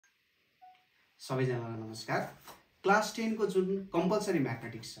सबैजनालाई नमस्कार। क्लास 10 को जुन कम्पलसरी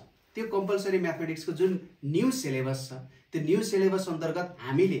म्याथमेटिक्स छ त्यो कम्पलसरी म्याथमेटिक्स को जुन न्यू सिलेबस छ त्यो न्यू सिलेबस अन्तर्गत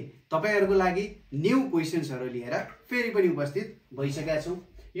हामीले तपाईहरुको लागि न्यू क्वेशन्सहरु लिएर फेरि पनि उपस्थित भइसकेका छौं।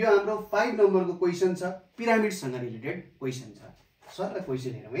 यो हाम्रो 5 नम्बरको क्वेशन छ, पिरामिड सँग रिलेटेड क्वेशन छ। सर र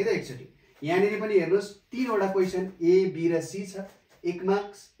क्वेशन हेरौँ है त एकचोटी। यहाँनेरि पनि हेर्नुस् 3 वटा क्वेशन A, B र C छ। 1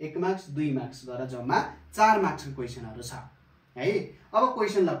 मार्क्स 2 मार्क्स गरेर जम्मा 4 मार्क्सको क्वेशनहरु छ है। अब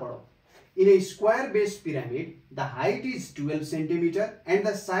क्वेशनलाई पढौं। In a square based pyramid, the height is 12 cm and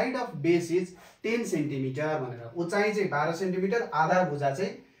the side of base is 10 cm भनेर उचाइ चाहिँ 12 cm, आधार भुजा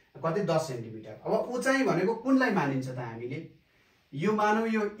चाहिँ कति 10 cm। अब उचाइ भनेको कुनलाई मानिन्छ त हामीले? यो मानौ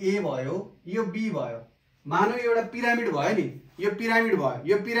यो A भयो, यो B भयो। मानौ एउटा पिरामिड भयो नि, यो पिरामिड भयो।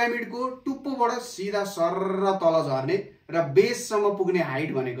 यो पिरामिडको टुप्पोबाट सिधा सरर तल झर्ने र बेस सम्म पुग्ने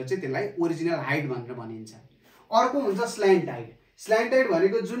हाइट भनेको चाहिँ त्यसलाई ओरिजिनल हाइट भनेर भनिन्छ। अर्को हुन्छ स्ल्यान्ट हाइट। स्ल्यान्ट हाइट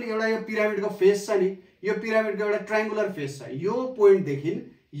भनेको जुन एउटा यो पिरामिडको फेस छ नि, यो पिरामिडको एउटा ट्रायंगुलर फेस छ। यो पोइन्ट देखि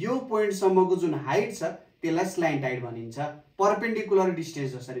यो पोइन्ट सम्मको जुन हाइट छ त्यसलाई स्ल्यान्ट हाइट भनिन्छ। परपेन्डिकुलर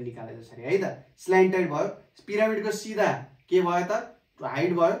डिस्टेन्स जसरी निकाले जसरी है त। स्ल्यान्ट हाइट भयो, पिरामिडको सिधा के भयो त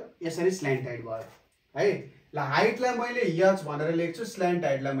हाइट भयो, यसरी स्ल्यान्ट हाइट भयो है। ल हाइटलाई मैले h भनेर लेख्छु, स्ल्यान्ट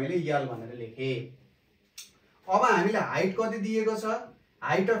हाइटलाई मैले l भनेर लेखे। अब हामीले हाइट कति दिएको छ?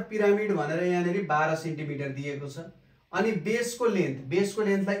 हाइट अफ पिरामिड भनेर यहाँनेरि 12 सेन्टिमिटर दिएको छ। अनि बेसको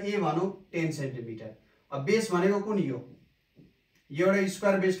लेन्थलाई a भनौं 10 सेन्टिमिटर। अब बेस भनेको कुन यो एउटा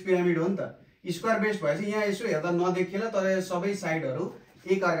स्क्वायर बेस्ड पिरामिड हो नि त। स्क्वायर बेस्ड भएपछि यहाँ यसो हेर्दा नदेखिएला तर सबै साइडहरु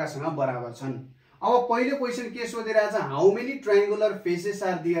एक अर्कासँग बराबर छन्। अब पहिलो क्वेशन के सोधिरहेछ? How many triangular faces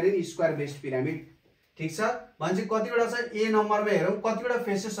are there in square based pyramid? ठीक छ, भन्छ कतिवटा छ? ए नम्बरमा हेरौं कतिवटा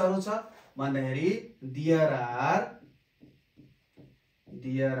फेसेसहरु छ भन्दाखेरि there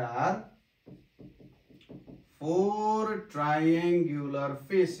are 4 triangular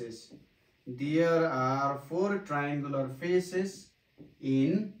faces. There are 4 triangular faces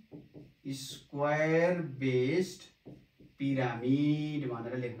in square based pyramid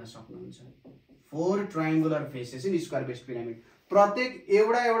भनेर लेख्न सक्नुहुन्छ। 4 triangular faces in square based pyramid। प्रत्येक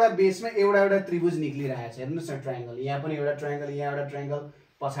एउटा बेसमा एउटा त्रिभुज निक्लिरहेछ। हेर्नुस् न ट्रायंगल, यहाँ पनि एउटा ट्रायंगल, यहाँ एउटा ट्रायंगल,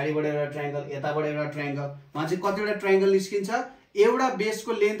 पछाडीबाट एउटा ट्रायंगल, यताबाट एउटा ट्रायंगल। भन्छ कतिवटा ट्रायंगल निस्किन्छ? एउटा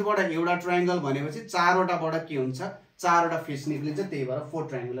बेसको लेन्थबाट एउटा ट्रायंगल भनेपछि 4 वटाबाट के हुन्छ? 4 वटा फेस निक्लिन्छ, त्यही भएर 4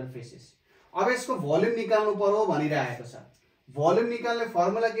 ट्रायंगुलर फेसेस। अब यसको भोल्युम निकाल्नु पर्यो भनिरहेको छ। भोल्युम निकाल्ने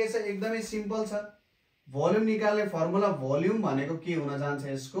फर्मुला के छ? एकदमै सिम्पल छ। भोल्युम निकाल्ने फर्मुला, भोल्युम भनेको के हुन जान्छ?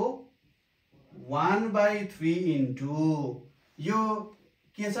 यसको 1/3 इन्टु यो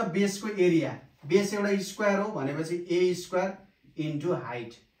के छ? बेसको एरिया। बेस एउटा स्क्वायर हो भनेपछि a स्क्वायर इन्टु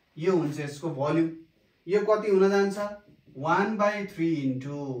हाइट, यो हुन्छ यसको भोल्युम। यो कति हुन जान्छ? 1/3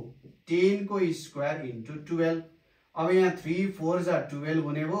 इन्टु 10 को स्क्वायर इन्टु 12। अब यहाँ 3 4 जा 12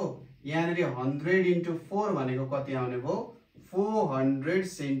 हुने भो। यहाँनेरि 100 इन्टु 4 भनेको कति आउने भो? 400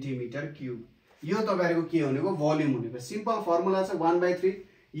 सेन्टिमिटर क्यूब। यो तपाईहरुको के हुने भो? भोल्युम हुने भो। सिम्पल फर्मुला छ 1/3।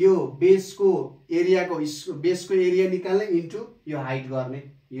 यो बेसको एरिया निकाल्ने इन्टु यो हाइट गर्ने,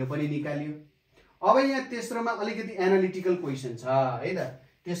 यो पनि निकालियो। अब यहाँ तेस्रोमा अलिकति एनालिटिकल क्वेशन छ है त।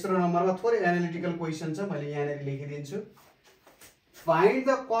 तेस्रो नम्बरमा थोरै एनालिटिकल क्वेशन छ, मैले यहाँनेरि लेखिदिन्छु। Find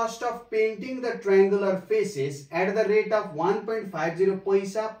the cost of painting the triangular faces at the rate of 1.50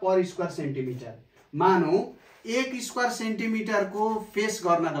 पैसा per square centimeter। मानौ 1 स्क्वायर सेन्टिमिटर को फेस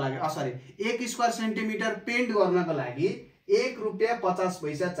गर्नको लागि 1 स्क्वायर सेन्टिमिटर पेन्ट गर्नको लागि 1 रुपैयाँ 50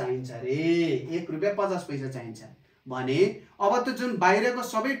 पैसा चाहिन्छ रे। 1 रुपैयाँ 50 पैसा चाहिन्छ भने अब त जुन बाहिरको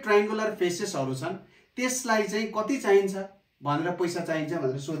सबै ट्रायंगुलर फेसेसहरु छन् त्यसलाई चाहिँ कति चाहिन्छ भनेर पैसा चाहिन्छ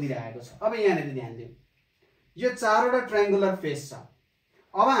भनेर सोधिरहेको छ। अब यहाँनेरि ध्यान दिनु, यो 4 वटा ट्रायंगुलर फेस छ।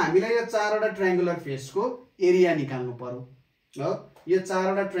 अब हामीलाई यो 4 वटा ट्रायंगुलर फेसको एरिया निकाल्नु पर्यो हो। यो 4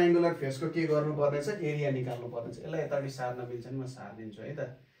 वटा ट्रायंगुलर फेसको के गर्नु पर्दैछ? एरिया निकाल्नु पर्दैछ। यसलाई यतापटि सार्न मिल्छ नि, म सार्दिन्छु है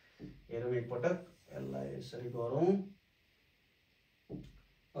त। हेरौँ एकपटक, यसलाई यसरी गरौँ।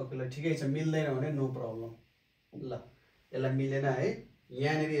 ओके ल ठिकै छ, मिल्दैन भने नो प्रब्लम। ल यसलाई मिलेन है,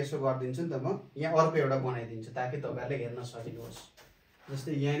 यहाँनेरि यसो गर्दिन्छु नि त म। यहाँ अर्को एउटा बनाइदिन्छु ताकि तपाईहरुले हेर्न सकिनुहोस्।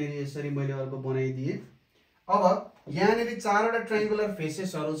 जस्तै यहाँनेरि यसरी मैले अर्को बनाइदिए। अब यहाँनेरि 4 वटा ट्रायंगुलर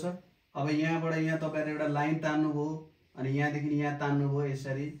फेसेसहरु छ। अब यहाँबाट यहाँ तपाईहरुले एउटा लाइन तान्नु भो अनि यहाँदेखि यहाँ तान्नु भो।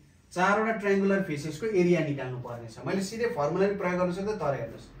 यसरी 4 वटा ट्रायंगुलर फेसेसको एरिया निकाल्नु पर्ने छ। मैले सिधै फर्मुला पनि प्रयोग गर्न सक्छु, तर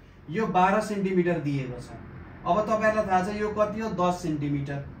हेर्नुस् यो 12 सेन्टिमिटर दिएको छ। अब तपाईहरुलाई थाहा छ यो कति हो? 10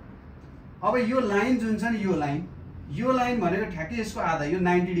 सेन्टिमिटर। अब यो लाइन जुन छ नि, यो लाइन भनेको ठ्याक्कै यसको आधा, यो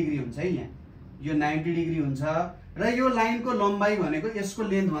 90 डिग्री हुन्छ है। यहाँ यो 90 डिग्री हुन्छ र यो लाइनको लम्बाइ भनेको यसको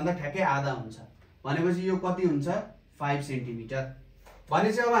लेन्थ भन्दा ठ्याक्कै आधा हुन्छ भनेपछि यो कति हुन्छ? 5 सेन्टिमिटर।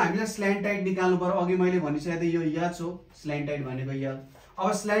 भनेपछि अब हामीले स्ल्यान्ट हाइट निकाल्नु पर्यो। अघि मैले भनिसकेँ यो h हो, स्ल्यान्ट हाइट भनेको l।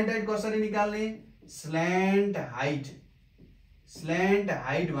 अब स्ल्यान्ट हाइट कसरी निकाल्ने? स्ल्यान्ट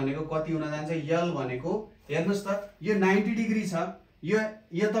हाइट भनेको कति हुन जान्छ? यल भनेको हेर्नुस् त यो 90 डिग्री छ, यो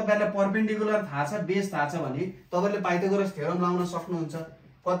तपाईहरुलाई परपेन्डिकुलर थाहा छ, बेस थाहा छ भने तपाईहरुले पाइथागोरस थ्योरम लाउन सक्नुहुन्छ।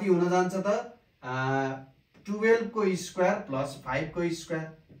 कति हुन जान्छ त? 12 को स्क्वायर प्लस 5 को स्क्वायर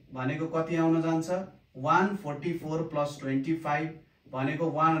भनेको कति आउन जान्छ? 144 प्लस 25 भनेको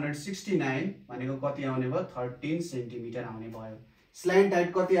 169 भनेको कति आउने भयो? 13 सेन्टिमिटर आउने भयो। स्ल्यान्ट हाइट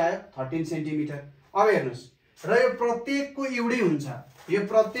कति आयो? 13 सेन्टिमिटर। अब हेर्नुस्, र यो प्रत्येकको एउटै हुन्छ, यो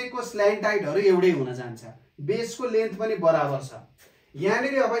प्रत्येकको स्ल्यान्ट हाइटहरु एउटै हुन जान्छ, बेसको लेन्थ पनि बराबर छ।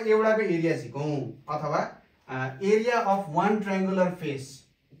 यहाँनिर अब एउटाको एरिया झिकौं अथवा area of one triangular face,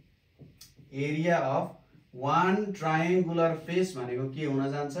 area of one triangular face भनेको के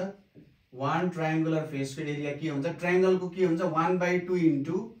हुन जान्छ? वान ट्रायंगुलर फेसको एरिया के हुन्छ? ट्रायंगलको के हुन्छ? 1/2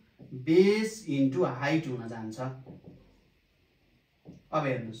 इन्टु बेस इन्टु हाइट हुन जान्छ। अब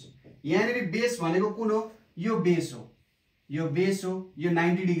हेर्नुस्, यहाँनिर बेस भनेको कुन हो? यो बेस हो, यो बेस हो, यो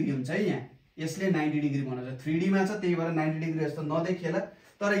 90 डिग्री हुन्छ है, यहाँ यसले 90 डिग्री बनाउँछ। 3D मा छ त्यही भएर 90 डिग्री जस्तो नदेखिएला,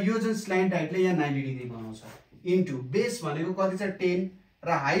 तर यो जुन स्ल्यान्ट हाइटले यहाँ 90 डिग्री बनाउँछ। इन्टु बेस भनेको कति छ? 10 र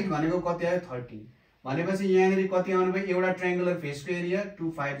हाइट भनेको कति आयो? 13 भनेपछि यहाँनिर कति आउने भयो? एउटा ट्रायंगुलर फेसको एरिया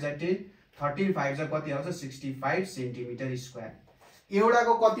 2 5 जा 10, 13 5 जा कति आउँछ? 65 सेन्टिमिटर स्क्वायर।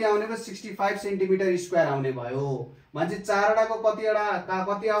 एउटाको कति आउने भयो? 65 सेन्टिमिटर स्क्वायर आउने भयो। भने चारवटाको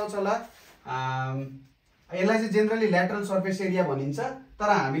कति आउँछ होला? यसलाई चाहिँ जेनरली ल्याटरल सर्फेस एरिया भनिन्छ, तर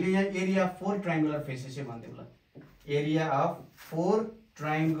हामीले यहाँ एरिया अफ 4 ट्रायंगुलर फेसेस भन्छौँ ल। एरिया अफ 4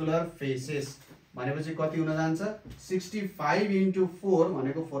 ट्रायंगुलर फेसेस भनेपछि कति हुन जान्छ? 65 इन्टु 4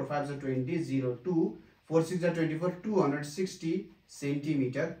 भनेको 4 5 जा 20, 0 2 4 6 जा 24, 260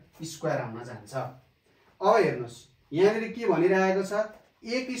 सेन्टिमिटर स्क्वायर आउन जान्छ। अब हेर्नुस्, यहाँनिर के भनिरहेको छ?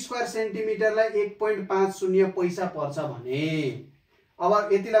 1 स्क्वायर सेन्टिमिटरलाई 1.50 पैसा पर्छ भने अब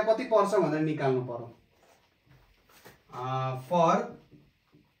यतिलाई कति पर्छ भनेर निकाल्नु पर्यो। For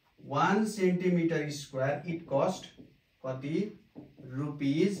 1 centimetre square it cost कति?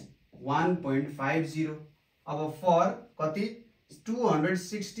 रुपीज 1.50। अब फर कति?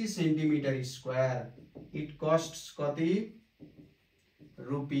 260 सेन्टिमिटर स्क्वायर इट कस्ट कति?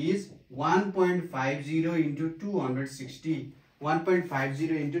 Rupees 1.50 into 260।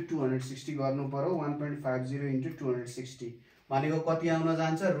 1.50 इन्टु 260 गर्नु पर्यो। 1.50 इन्टु 260 भनेको कति आउन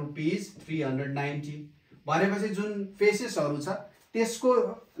जान्छ? रुपीज 390। भनेपछि जुन फेसेसहरु छ त्यसको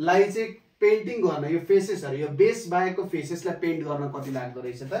लागि चाहिँ पेन्टिङ गर्न, यो फेसेसहरु, यो बेस बाहेकको फेसेसलाई पेन्ट गर्न कति लाग्दो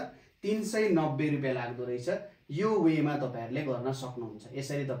रहेछ त? 390 रुपैयाँ लाग्दो रहेछ। यो वेमा तपाईहरुले गर्न सक्नुहुन्छ,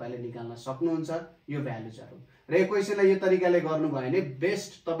 यसरी तपाईले निकाल्न सक्नुहुन्छ यो भ्यालुजहरु। र यो क्वेशनलाई यो तरिकाले गर्नुभयो भने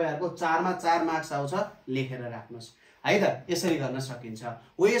बेस्ट तपाईहरुको 4 मा 4 मार्क्स आउँछ। लेखेर राख्नुस् है त, यसरी गर्न सकिन्छ।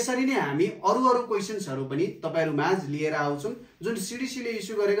 हो यसरी नै हामी अरु क्वेशन्सहरु पनि तपाईहरु माझ लिएर आउँछौं जुन सीडीसी ले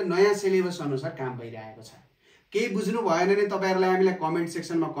इस्यु गरेको नयाँ सिलेबस अनुसार काम भइरहेको छ। केही बुझ्नु भएन भने तपाईहरुलाई हामीलाई कमेन्ट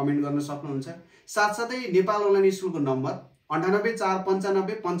सेक्सनमा कमेन्ट गर्न सक्नुहुन्छ। साथसाथै नेपाल अनलाइन स्कुलको नम्बर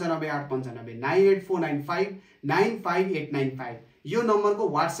 984595 95895 98495 95895 यो नम्बरको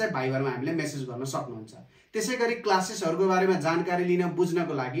व्हाट्सएप भाइबरमा हामीले मेसेज गर्न सक्नुहुन्छ। त्यसैगरी क्लासेसहरुको बारेमा जानकारी लिन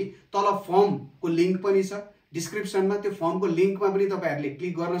बुझ्नको लागि तल फर्मको लिंक पनि छ डिस्क्रिप्सनमा, त्यो फर्मको लिंकमा पनि तपाईहरुले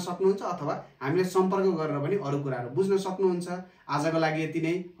क्लिक गर्न सक्नुहुन्छ अथवा हामीलाई सम्पर्क गरेर पनि अरु कुराहरु बुझ्न सक्नुहुन्छ। आजको लागि यति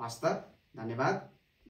नै, हस्त, धन्यवाद।